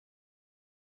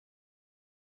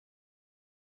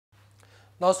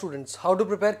Now students, how to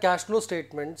prepare cash flow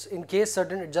statements in case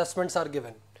certain adjustments are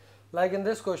given. Like in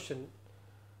this question,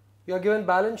 you are given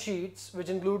balance sheets which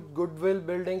include goodwill,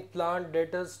 building, plant,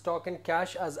 debtors, stock and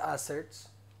cash as assets.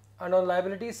 And on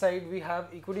liability side, we have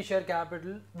equity share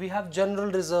capital, we have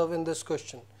general reserve in this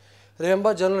question.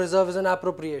 Remember, general reserve is an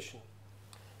appropriation.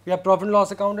 We have profit and loss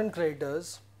account and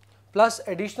creditors. Plus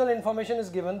additional information is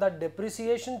given that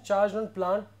depreciation charged on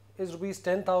plant is rupees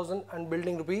 10,000 and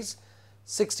building rupees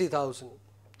 60,000.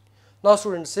 Now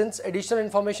students, since additional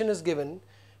information is given,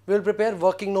 we will prepare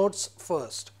working notes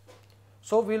first.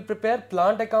 So we will prepare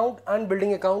plant account and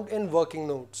building account in working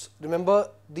notes. Remember,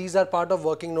 these are part of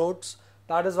working notes.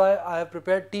 That is why I have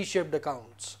prepared T-shaped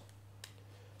accounts.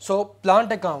 So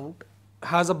plant account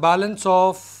has a balance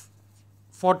of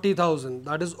 40,000,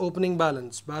 that is opening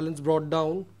balance. Balance brought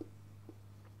down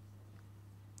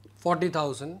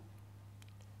 40,000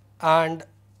 and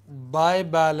by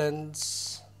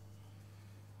balance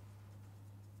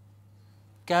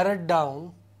carried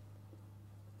down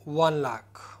 1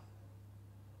 lakh.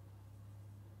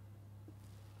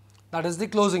 That is the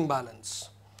closing balance.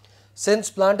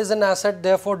 Since plant is an asset,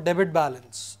 therefore debit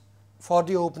balance for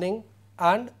the opening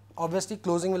and obviously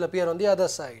closing will appear on the other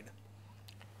side.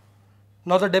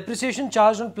 Now the depreciation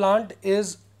charged on plant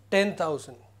is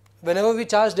 10,000. Whenever we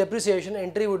charge depreciation,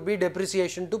 entry would be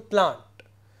depreciation to plant.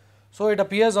 So it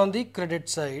appears on the credit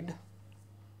side.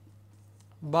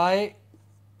 By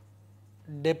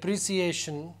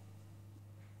depreciation,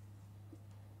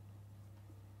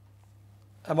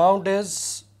 amount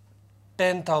is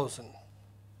 10,000.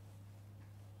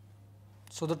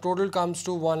 So the total comes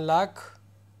to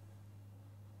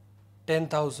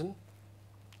 1,10,000.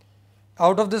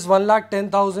 Out of this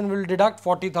 1,10,000 we will deduct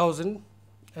 40,000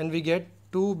 and we get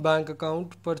to bank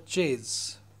account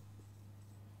purchase.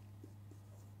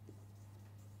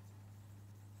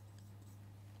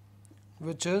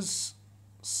 Which is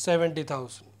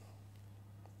 70,000.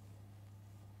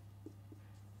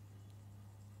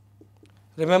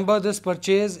 Remember, this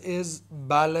purchase is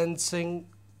balancing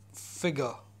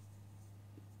figure.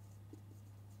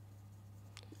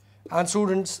 And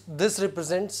students, this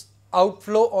represents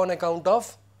outflow on account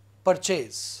of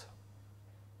purchase.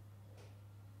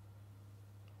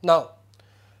 Now,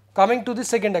 coming to the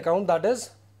second account, that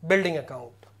is building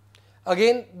account.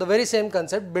 Again, the very same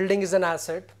concept. Building is an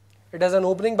asset. It has an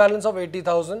opening balance of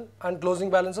 80,000 and closing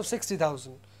balance of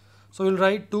 60,000. So, we will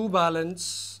write to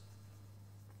balance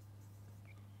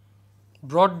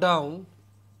brought down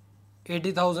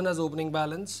 80,000 as opening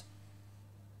balance,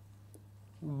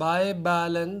 by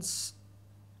balance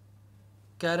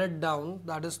carried down,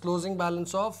 that is closing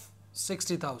balance of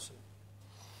 60,000.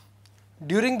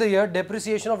 During the year,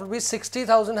 depreciation of rupees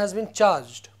 60,000 has been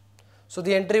charged. So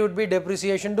the entry would be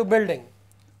depreciation to building.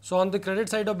 So on the credit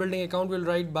side of building account, we will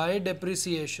write by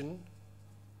depreciation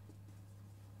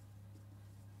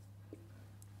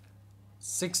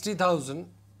 60,000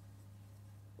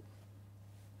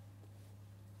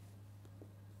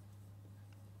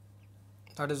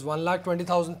 that is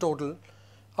 1,20,000 total.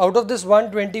 Out of this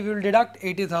 120 we will deduct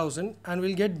 80,000 and we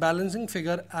will get balancing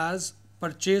figure as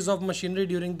purchase of machinery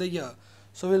during the year.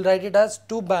 So we will write it as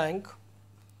to bank.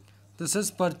 This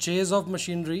is purchase of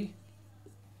machinery,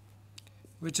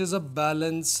 which is a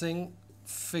balancing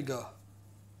figure.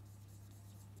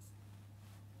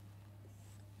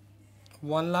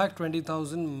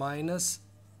 1,20,000 minus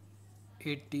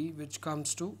 80, which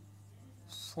comes to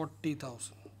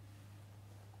 40,000.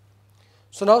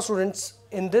 So now students,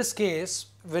 in this case,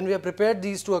 when we have prepared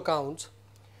these two accounts,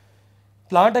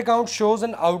 plant account shows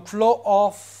an outflow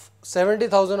of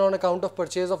 70,000 on account of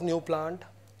purchase of new plant,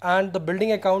 and the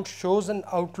building account shows an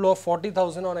outflow of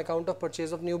 40,000 on account of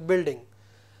purchase of new building.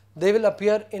 They will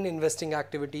appear in investing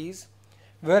activities,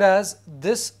 whereas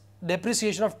this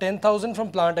depreciation of 10,000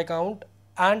 from plant account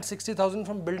and 60,000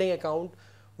 from building account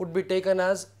would be taken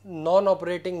as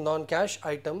non-operating non-cash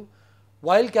item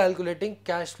while calculating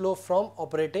cash flow from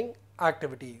operating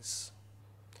activities.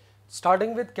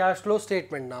 Starting with cash flow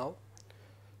statement now.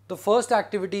 The first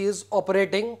activity is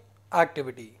operating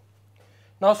activity.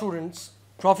 Now students,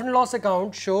 profit and loss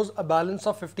account shows a balance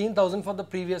of 15,000 for the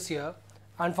previous year,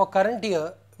 and for current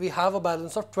year we have a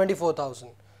balance of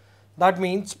 24,000. That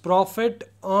means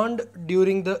profit earned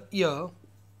during the year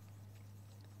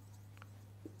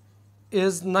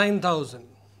is 9,000.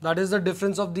 That is the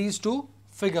difference of these two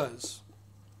figures.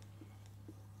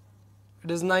 It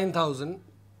is 9,000.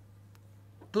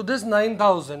 To this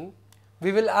 9,000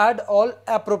 we will add all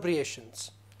appropriations.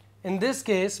 In this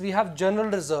case we have general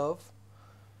reserve,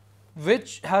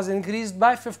 which has increased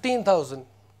by 15,000.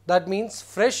 That means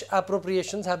fresh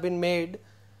appropriations have been made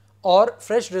or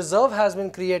fresh reserve has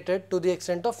been created to the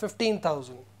extent of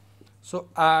 15,000. So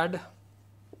add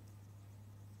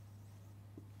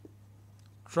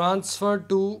transfer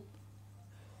to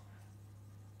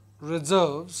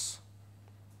reserves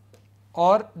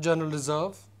or general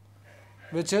reserve,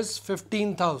 which is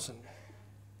 15,000.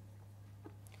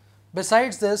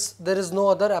 Besides this, there is no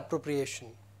other appropriation.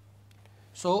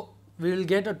 So we will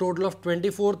get a total of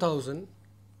 24,000,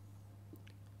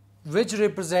 which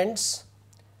represents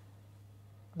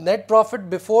net profit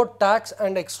before tax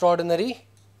and extraordinary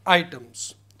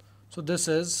items. So this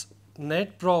is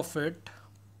net profit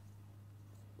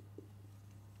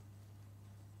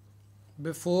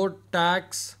before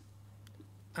tax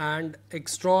and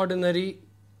extraordinary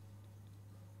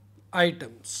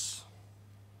items.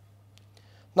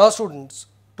 Now students,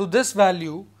 to this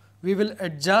value we will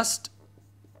adjust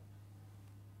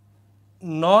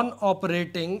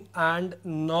non-operating and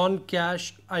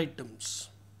non-cash items.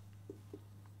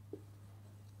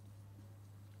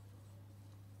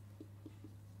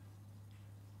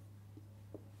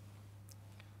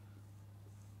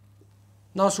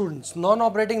 Now students,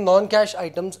 non-operating non-cash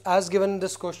items as given in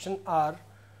this question are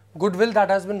goodwill that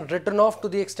has been written off to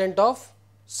the extent of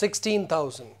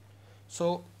 16,000.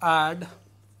 So add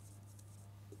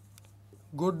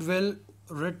goodwill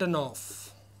written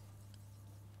off,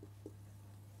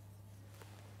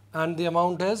 and the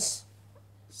amount is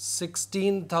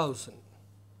 16,000.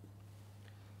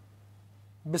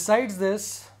 Besides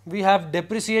this, we have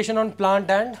depreciation on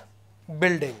plant and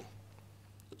building.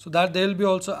 So that they will be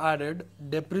also added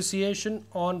depreciation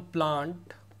on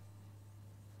plant,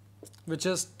 which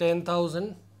is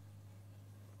 10,000,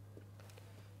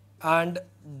 and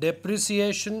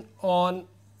depreciation on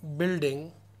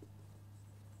building,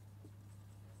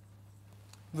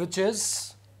 which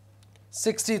is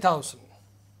 60,000.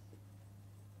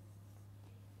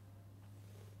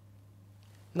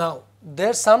 Now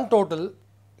their sum total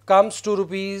comes to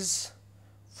rupees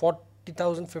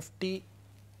 40,050,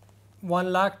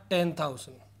 1,10,000.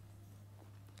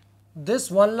 This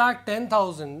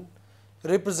 1,10,000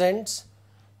 represents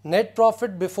net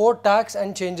profit before tax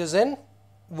and changes in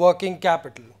working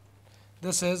capital.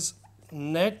 This is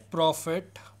net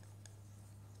profit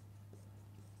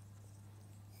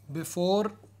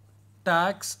before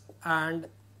tax and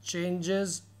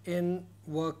changes in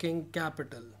working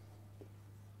capital.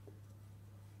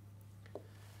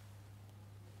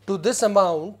 To this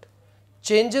amount,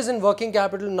 changes in working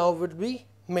capital now would be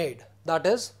made. That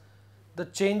is, the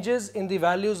changes in the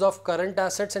values of current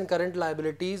assets and current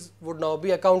liabilities would now be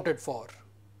accounted for.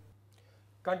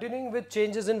 Continuing with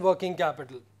changes in working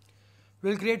capital,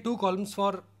 we will create two columns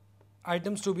for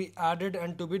items to be added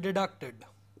and to be deducted.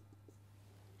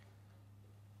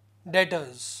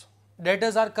 Debtors.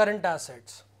 Debtors are current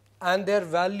assets and their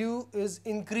value is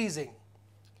increasing.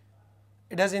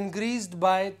 It has increased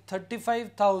by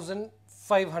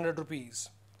 35,500 rupees.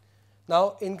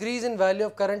 Now increase in value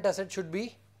of current asset should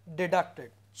be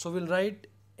deducted. So we'll write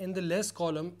in the less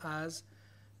column as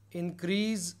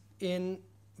increase in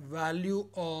value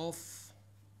of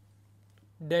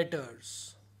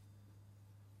debtors,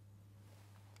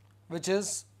 which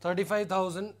is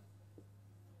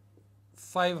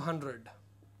 35,500.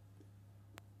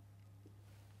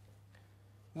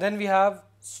 Then we have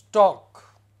stock.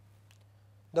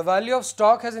 The value of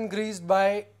stock has increased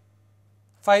by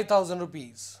 5,000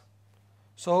 rupees.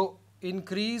 So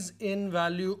increase in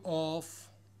value of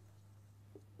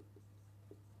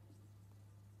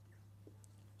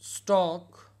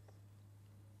stock,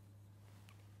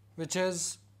 which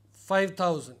is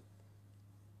 5,000.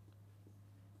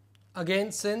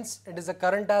 Again, since it is a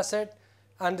current asset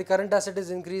and the current asset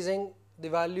is increasing, the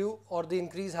value or the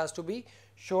increase has to be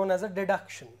shown as a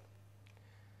deduction.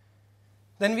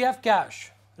 Then we have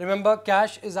cash. Remember,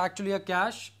 cash is actually a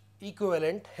cash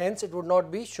equivalent, hence it would not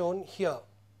be shown here.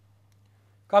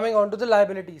 Coming on to the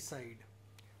liability side.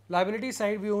 Liability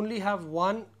side, we only have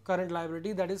one current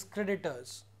liability, that is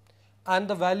creditors, and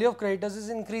the value of creditors is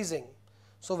increasing.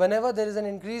 So whenever there is an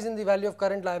increase in the value of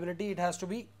current liability, it has to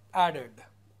be added.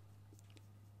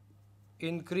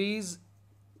 Increase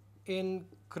in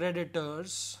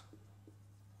creditors,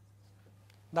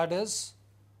 that is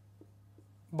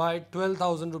by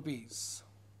 12,000 rupees.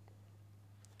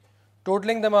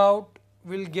 Totaling them out,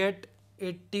 we'll get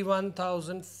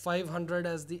 81,500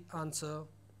 as the answer.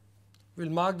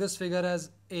 We'll mark this figure as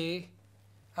A,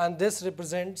 and this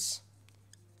represents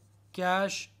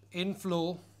cash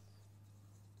inflow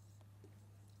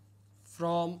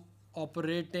from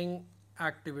operating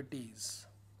activities.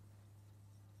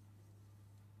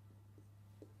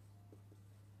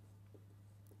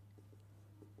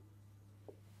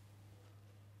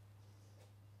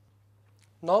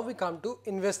 Now we come to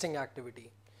investing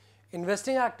activity.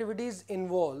 Investing activities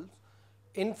involve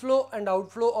inflow and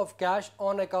outflow of cash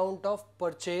on account of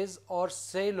purchase or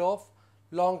sale of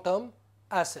long-term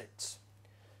assets.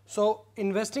 So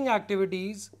investing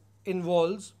activities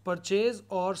involves purchase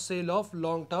or sale of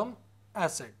long-term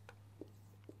asset.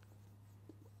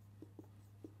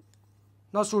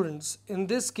 Now students, in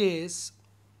this case,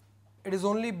 it is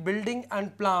only building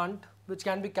and plant which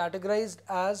can be categorized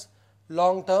as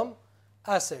long-term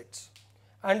assets,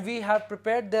 and we have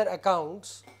prepared their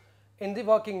accounts in the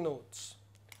working notes.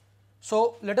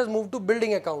 So let us move to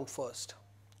building account first.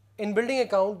 In building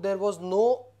account, there was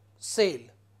no sale.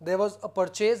 There was a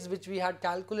purchase which we had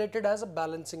calculated as a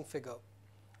balancing figure,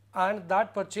 and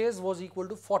that purchase was equal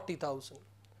to 40,000.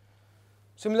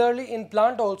 Similarly, in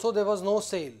plant also there was no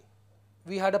sale.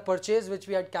 We had a purchase which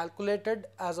we had calculated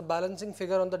as a balancing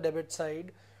figure on the debit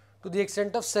side to the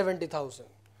extent of 70,000.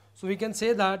 So we can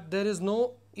say that there is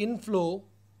no inflow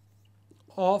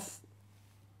of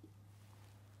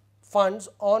funds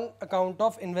on account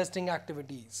of investing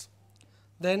activities.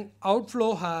 Then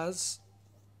outflow has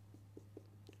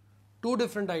two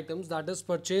different items, that is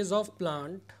purchase of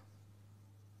plant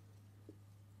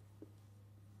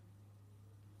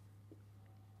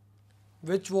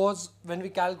which was, when we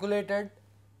calculated,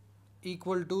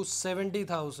 equal to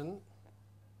 70,000,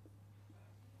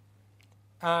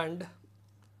 and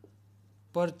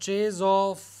purchase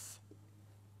of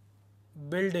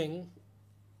building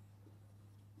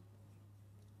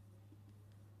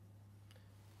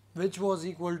which was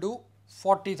equal to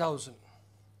 40,000.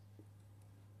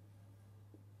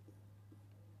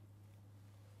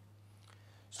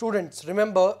 Students,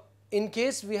 remember, in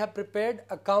case we have prepared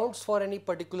accounts for any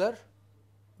particular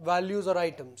values or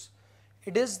items,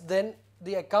 it is then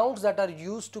the accounts that are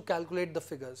used to calculate the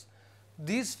figures.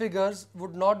 These figures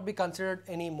would not be considered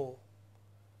anymore.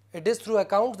 It is through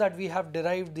accounts that we have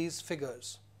derived these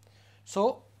figures.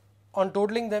 So on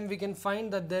totaling them, we can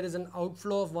find that there is an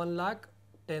outflow of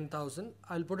 1,10,000.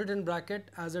 I'll put it in bracket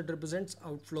as it represents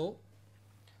outflow.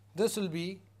 This will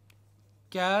be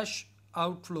cash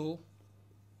outflow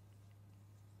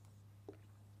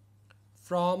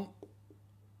from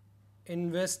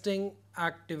investing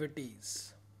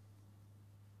activities.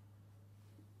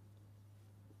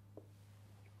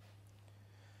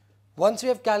 Once we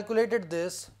have calculated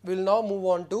this, we will now move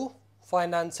on to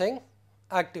financing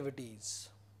activities.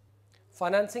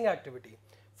 Financing activity.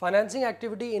 Financing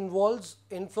activity involves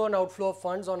inflow and outflow of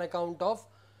funds on account of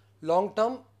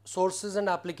long-term sources and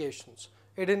applications.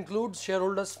 It includes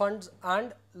shareholders' funds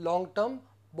and long-term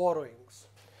borrowings.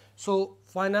 So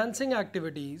financing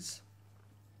activities,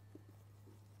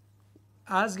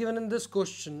 as given in this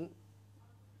question,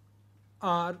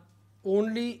 are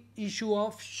only issue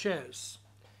of shares.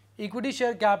 Equity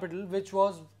share capital, which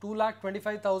was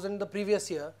 2,25,000 the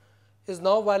previous year, is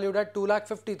now valued at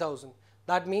 2,50,000.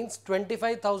 That means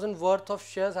 25,000 worth of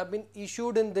shares have been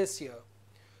issued in this year.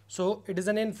 So it is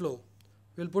an inflow.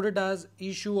 We'll put it as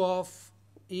issue of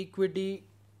equity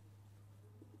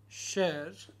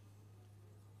share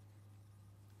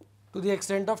to the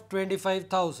extent of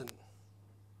 25,000.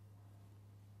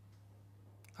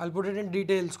 I'll put it in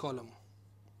details column.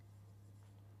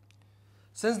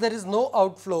 Since there is no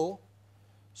outflow,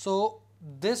 so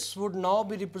this would now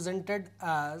be represented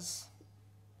as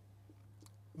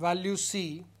value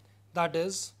C, that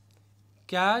is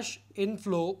cash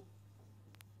inflow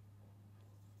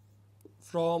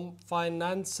from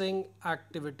financing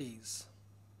activities.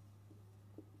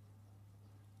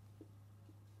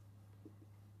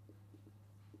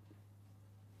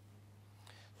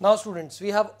 Now students, we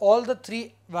have all the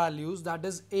three values, that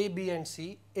is A, B and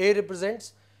C. A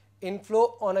represents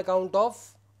inflow on account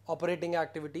of operating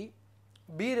activity,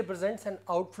 B represents an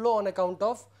outflow on account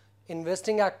of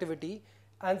investing activity,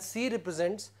 and C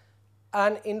represents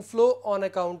an inflow on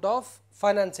account of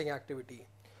financing activity.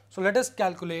 So let us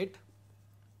calculate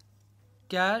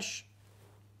cash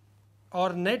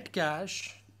or net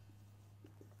cash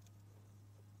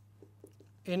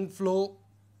inflow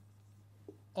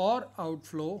or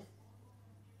outflow.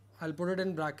 I'll put it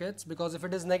in brackets because if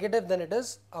it is negative then it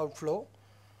is outflow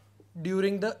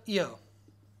during the year,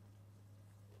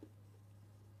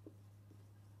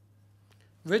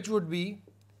 which would be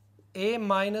A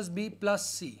minus B plus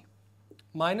C.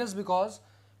 Minus because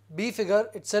B figure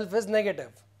itself is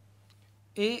negative.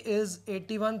 A is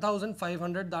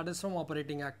 81,500, that is from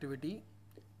operating activity.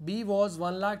 B was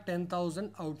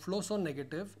 1,10,000 outflow, so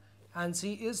negative, and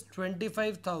C is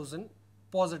 25,000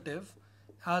 positive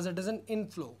as it is an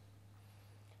inflow.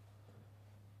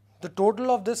 The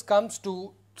total of this comes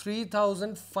to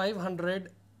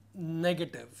 3,500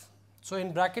 negative. So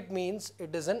in bracket means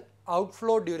it is an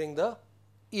outflow during the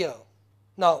year.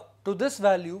 Now to this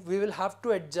value we will have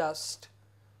to adjust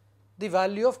the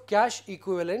value of cash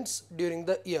equivalents during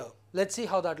the year. Let's see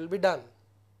how that will be done.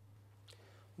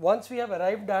 Once we have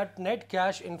arrived at net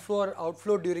cash inflow or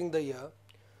outflow during the year,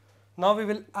 now we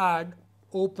will add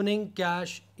opening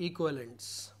cash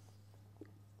equivalents.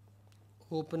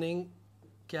 Opening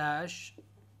cash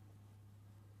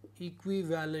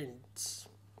equivalents.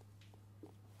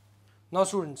 Now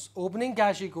students, opening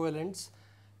cash equivalents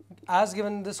as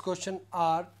given in this question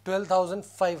are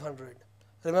 12,500.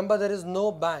 Remember there is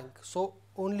no bank, so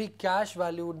only cash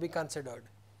value would be considered.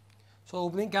 So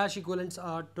opening cash equivalents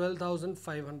are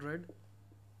 12,500.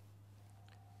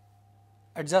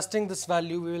 Adjusting this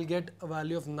value we will get a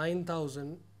value of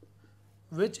 9,000,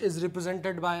 which is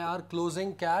represented by our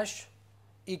closing cash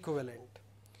equivalent.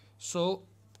 So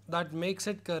that makes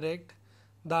it correct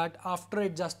that after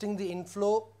adjusting the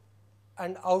inflow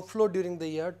and outflow during the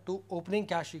year to opening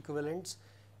cash equivalents,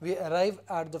 we arrive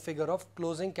at the figure of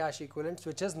closing cash equivalents,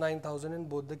 which is 9,000 in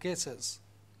both the cases.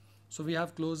 So we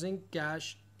have closing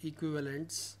cash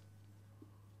equivalents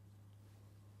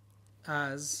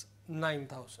as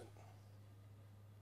 9,000.